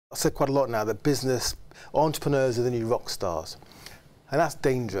I've said quite a lot now that business, entrepreneurs are the new rock stars. And that's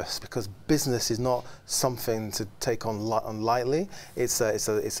dangerous because business is not something to take on lightly. It's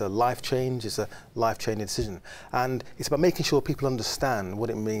a life change, it's a life-changing decision. And it's about making sure people understand what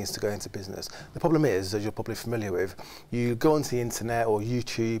it means to go into business. The problem is, as you're probably familiar with, you go onto the internet or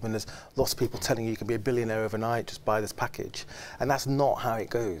YouTube and there's lots of people telling you can be a billionaire overnight, just buy this package. And that's not how it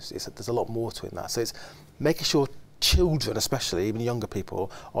goes. There's a lot more to it than that. So it's making sure children, especially, even younger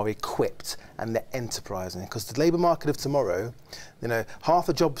people, are equipped and they're enterprising. Because the labour market of tomorrow, half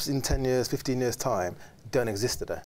the jobs in 10 years, 15 years' time don't exist today.